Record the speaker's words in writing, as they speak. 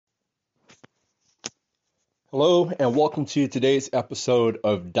Hello, and welcome to today's episode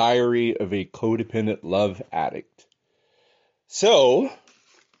of Diary of a Codependent Love Addict. So,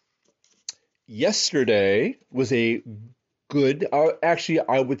 yesterday was a good,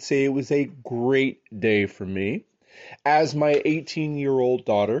 I would say it was a great day for me as my 18-year-old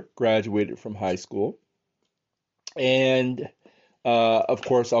daughter graduated from high school. And of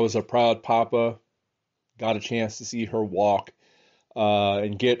course, I was a proud papa, got a chance to see her walk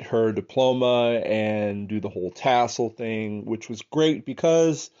and get her diploma and do the whole tassel thing, which was great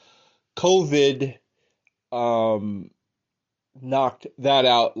because COVID um, knocked that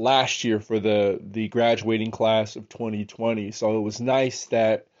out last year for the graduating class of 2020. So it was nice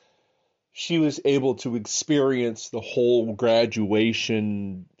that she was able to experience the whole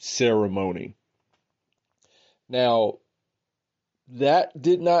graduation ceremony. Now, that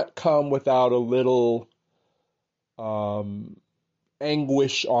did not come without a little um,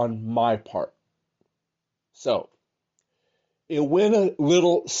 anguish on my part. So it went a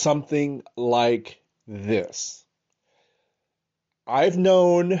little something like this. I've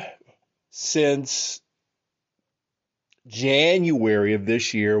known since January of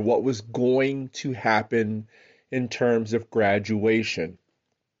this year what was going to happen in terms of graduation.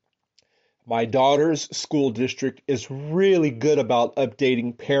 My daughter's school district is really good about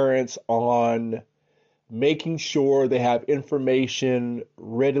updating parents on making sure they have information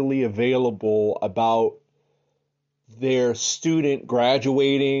readily available about their student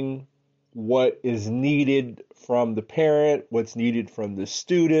graduating, what is needed from the parent, what's needed from the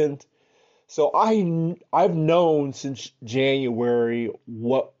student. So I've known since January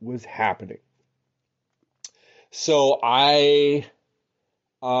what was happening. So I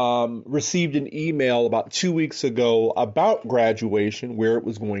received an email about 2 weeks ago about graduation, where it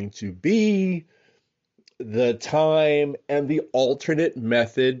was going to be, the time, and the alternate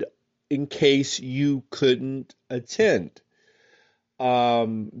method in case you couldn't attend.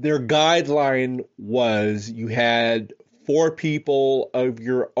 Their guideline was you had four people of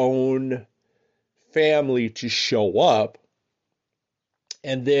your own family to show up,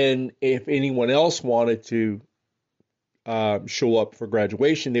 and then if anyone else wanted to show up for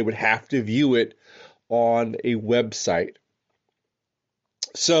graduation, they would have to view it on a website.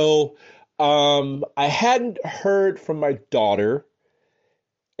 So I hadn't heard from my daughter,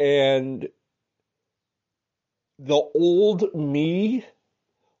 and the old me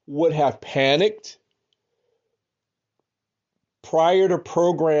would have panicked. Prior to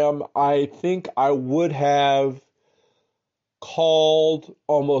program, I think I would have called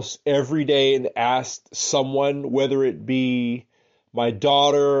almost every day and asked someone, whether it be my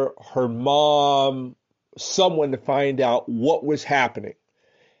daughter, her mom, someone, to find out what was happening.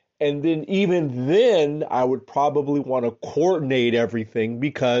 And then even then, I would probably want to coordinate everything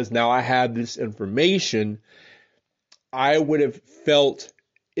because now I have this information. I would have felt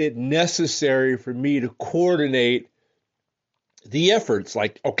it necessary for me to coordinate the efforts.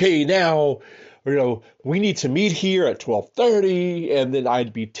 Like, okay, now, we need to meet here at 12:30, and then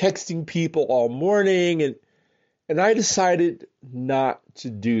I'd be texting people all morning, and I decided not to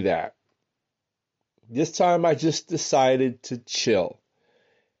do that. This time I just decided to chill.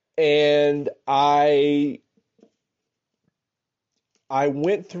 And I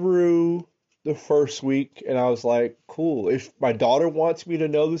went through the first week and I was like, cool. If my daughter wants me to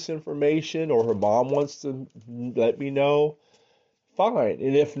know this information or her mom wants to let me know, fine.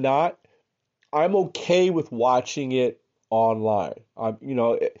 And if not, I'm okay with watching it online.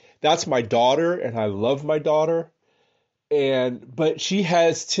 That's my daughter and I love my daughter. But she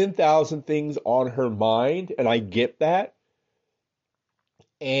has 10,000 things on her mind, and I get that.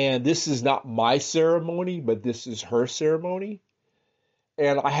 And this is not my ceremony, but this is her ceremony.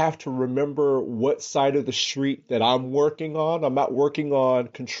 And I have to remember what side of the street that I'm working on. I'm not working on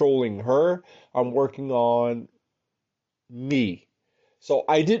controlling her, I'm working on me. So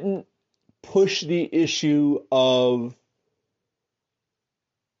I didn't push the issue of,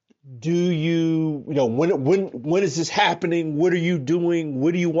 when is this happening? What are you doing?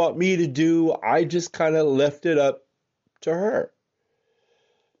 What do you want me to do? I just kind of left it up to her.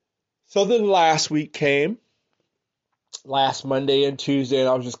 So then last week came, last Monday and Tuesday, and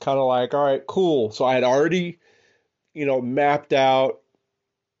I was just kind of like, all right, cool. So I had already, mapped out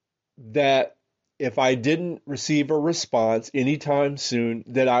that if I didn't receive a response anytime soon,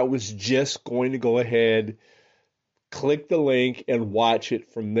 that I was just going to go ahead, click the link, and watch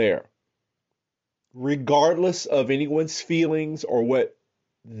it from there. Regardless of anyone's feelings or what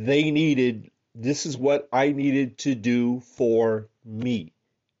they needed, this is what I needed to do for me.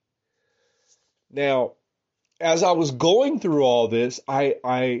 Now, as I was going through all this,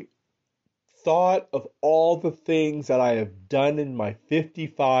 I thought of all the things that I have done in my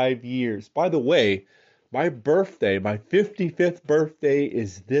 55 years. By the way, my birthday, my 55th birthday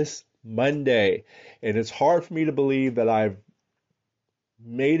is this Monday. And it's hard for me to believe that I've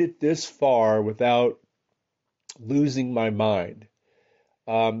made it this far without losing my mind.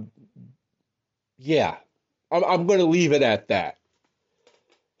 Um, yeah, I'm going to leave it at that.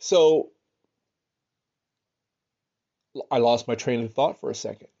 So I lost my train of thought for a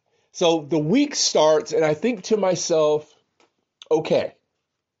second. So the week starts, and I think to myself, okay,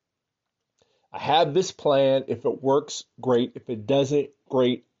 I have this plan. If it works, great. If it doesn't,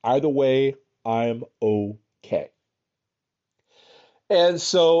 great. Either way, I'm okay. And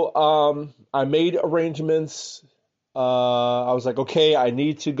so I made arrangements. I was like, okay, I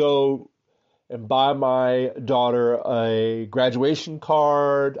need to go and buy my daughter a graduation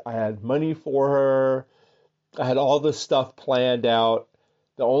card. I had money for her. I had all this stuff planned out.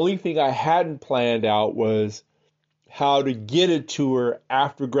 The only thing I hadn't planned out was how to get it to her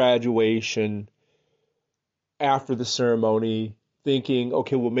after graduation, after the ceremony, thinking,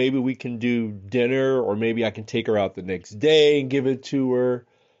 okay, well, maybe we can do dinner, or maybe I can take her out the next day and give it to her.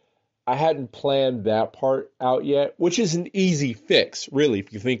 I hadn't planned that part out yet, which is an easy fix, really,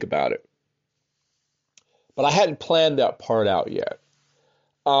 if you think about it. But I hadn't planned that part out yet.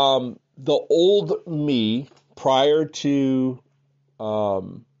 The old me, prior to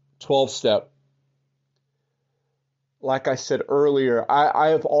 12-step, like I said earlier, I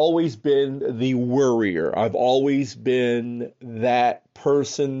have always been the worrier. I've always been that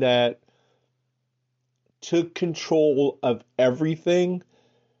person that took control of everything.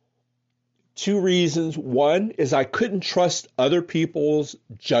 Two reasons. One is I couldn't trust other people's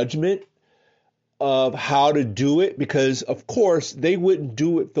judgment of how to do it because, of course, they wouldn't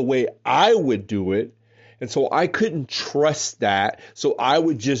do it the way I would do it. And so I couldn't trust that. So I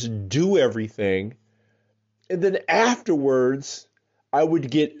would just do everything. And then afterwards, I would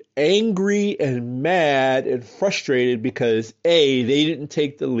get angry and mad and frustrated because A, they didn't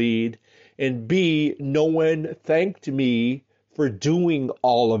take the lead, and B, no one thanked me for doing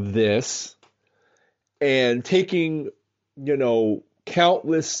all of this and taking,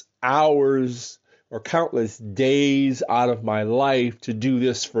 countless hours or countless days out of my life to do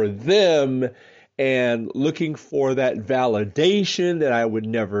this for them and looking for that validation that I would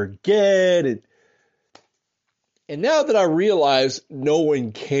never get. And now that I realize no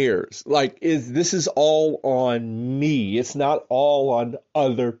one cares, this is all on me. It's not all on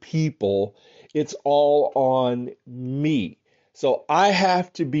other people. It's all on me. So I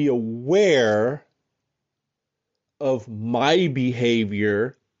have to be aware of my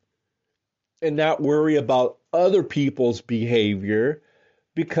behavior and not worry about other people's behavior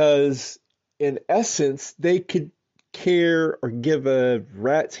because in essence, they could care or give a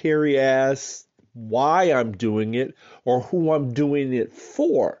rat's hairy ass why I'm doing it or who I'm doing it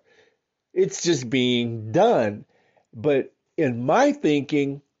for. It's just being done. But in my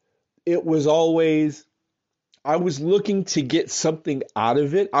thinking, it was always, I was looking to get something out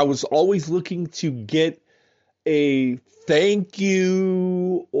of it. I was always looking to get a thank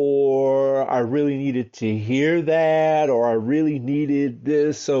you, or I really needed to hear that, or I really needed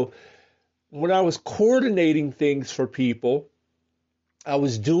this. So when I was coordinating things for people, I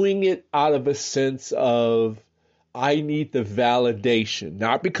was doing it out of a sense of I need the validation,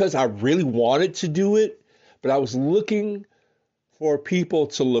 not because I really wanted to do it, but I was looking for people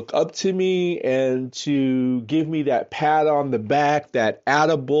to look up to me and to give me that pat on the back, that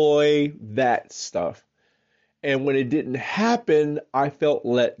attaboy, that stuff. And when it didn't happen, I felt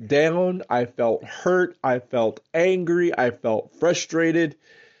let down, I felt hurt, I felt angry, I felt frustrated,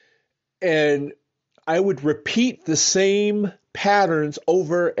 and I would repeat the same patterns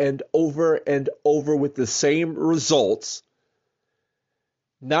over and over and over with the same results,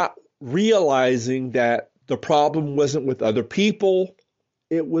 not realizing that the problem wasn't with other people,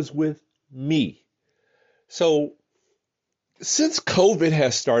 it was with me. So since COVID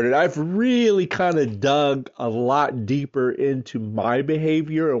has started, I've really kind of dug a lot deeper into my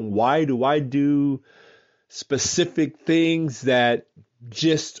behavior and why do I do specific things that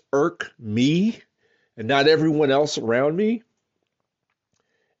just irk me and not everyone else around me.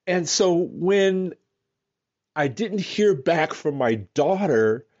 And so when I didn't hear back from my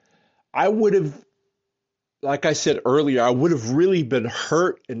daughter, I would have, like I said earlier, I would have really been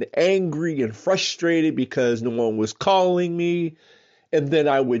hurt and angry and frustrated because no one was calling me. And then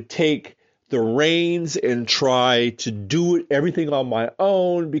I would take the reins and try to do it, everything on my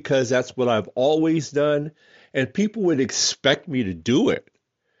own because that's what I've always done. And people would expect me to do it,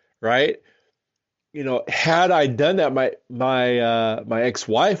 right? had I done that, my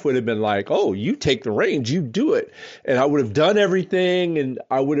ex-wife would have been like, "Oh, you take the reins, you do it," and I would have done everything, and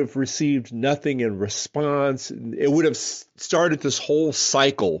I would have received nothing in response. And it would have started this whole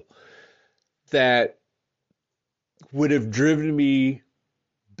cycle that would have driven me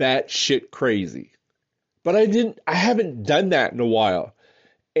batshit crazy. But I didn't. I haven't done that in a while,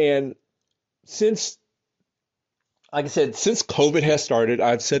 and since like I said, since COVID has started,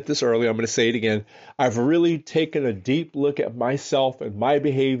 I've said this earlier, I'm going to say it again. I've really taken a deep look at myself and my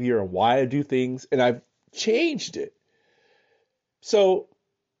behavior and why I do things, and I've changed it. So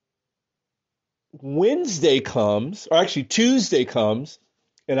Wednesday comes, or actually Tuesday comes,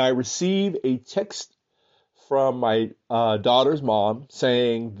 and I receive a text from my daughter's mom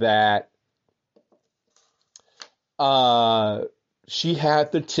saying that uh, she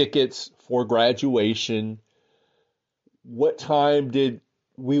had the tickets for graduation. What time did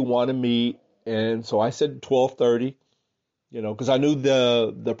we want to meet? And so I said 12:30, because I knew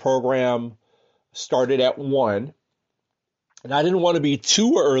the program started at 1, and I didn't want to be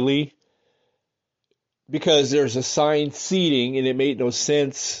too early because there's assigned seating and it made no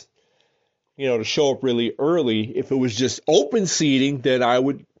sense, to show up really early. If it was just open seating, then I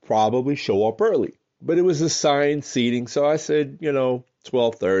would probably show up early. But it was assigned seating, so I said,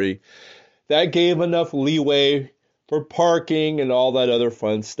 12:30. That gave enough leeway for parking and all that other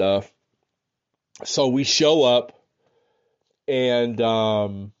fun stuff. So we show up, and I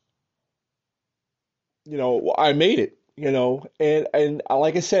made it. And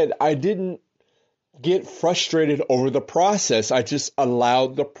like I said, I didn't get frustrated over the process. I just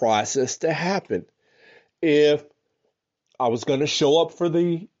allowed the process to happen. If I was going to show up for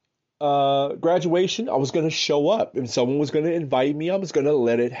the graduation, I was going to show up. If someone was going to invite me, I was going to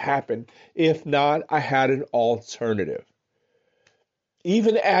let it happen. If not, I had an alternative.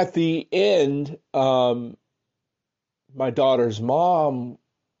 Even at the end, my daughter's mom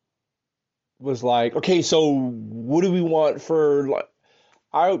was like, "Okay, so what do we want for?"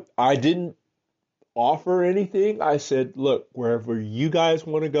 I didn't offer anything. I said, "Look, wherever you guys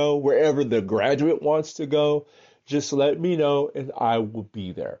want to go, wherever the graduate wants to go, just let me know, and I will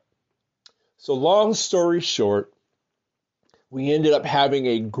be there." So long story short, we ended up having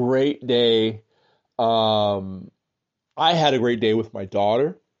a great day. I had a great day with my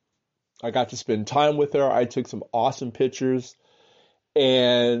daughter. I got to spend time with her. I took some awesome pictures,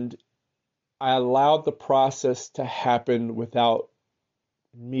 and I allowed the process to happen without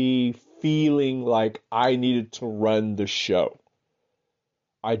me feeling like I needed to run the show.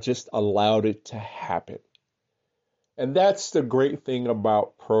 I just allowed it to happen. And that's the great thing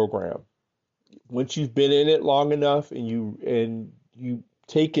about program. Once you've been in it long enough and you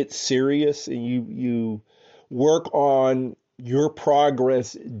take it serious and you work on your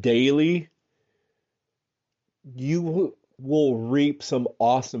progress daily, you will reap some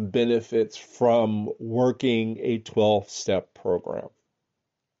awesome benefits from working a 12-step program.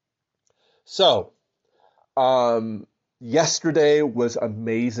 So, yesterday was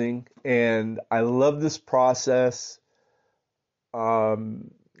amazing, and I love this process.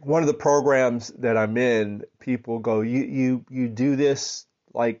 One of the programs that I'm in, people go, you do this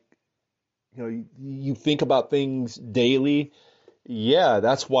like, you think about things daily. Yeah,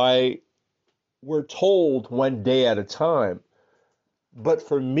 that's why we're told one day at a time. But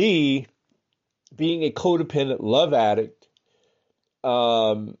for me, being a codependent love addict,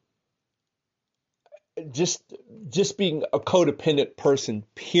 um, just just being a codependent person,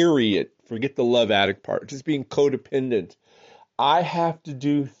 period. Forget the love addict part. Just being codependent. I have to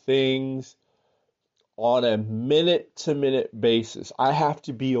do things on a minute to minute basis. I have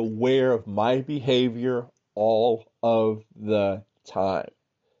to be aware of my behavior all of the time.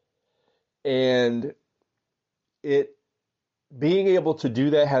 And it being able to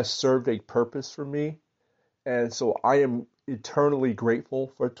do that has served a purpose for me. And so I am eternally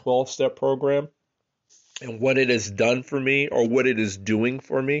grateful for a 12-step program and what it has done for me or what it is doing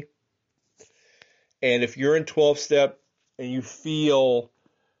for me. And if you're in 12-step and you feel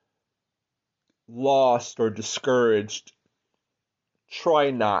lost or discouraged,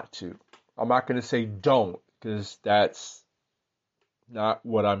 try not to. I'm not going to say don't, because that's not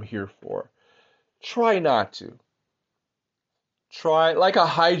what I'm here for. Try not to. Try, like a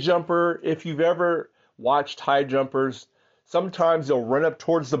high jumper, if you've ever watched high jumpers, sometimes they'll run up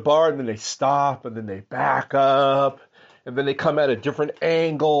towards the bar and then they stop and then they back up and then they come at a different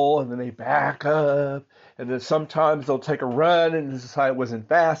angle and then they back up. And then sometimes they'll take a run and decide it wasn't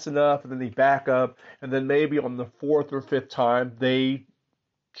fast enough and then they back up. And then maybe on the fourth or fifth time, they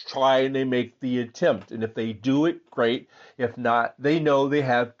try and they make the attempt. And if they do it, great. If not, they know they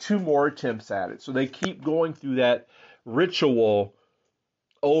have two more attempts at it. So they keep going through that ritual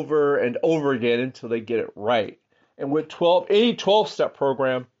over and over again until they get it right. And with any 12-step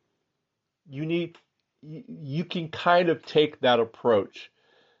program, you can kind of take that approach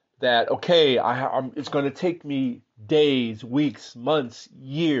that, okay, it's going to take me days, weeks, months,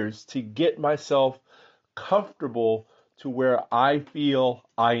 years to get myself comfortable to where I feel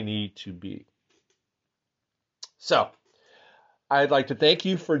I need to be. So, I'd like to thank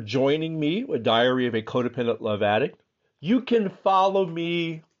you for joining me with Diary of a Codependent Love Addict. You can follow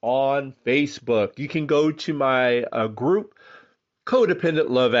me on Facebook. You can go to my group, Codependent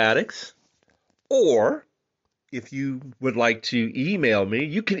Love Addicts, or if you would like to email me,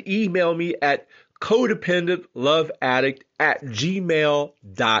 you can email me at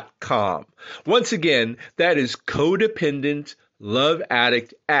codependentloveaddict@gmail.com. Once again, that is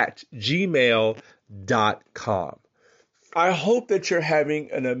codependentloveaddict@gmail.com. I hope that you're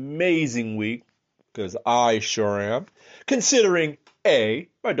having an amazing week, because I sure am, considering A,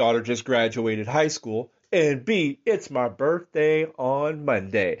 my daughter just graduated high school, and B, it's my birthday on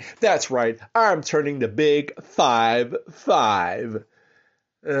Monday. That's right, I'm turning the big 5-5.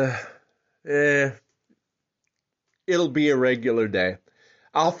 It'll be a regular day.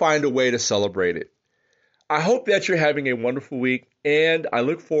 I'll find a way to celebrate it. I hope that you're having a wonderful week, and I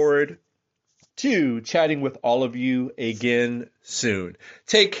look forward to chatting with all of you again soon.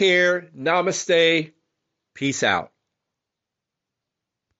 Take care. Namaste. Peace out.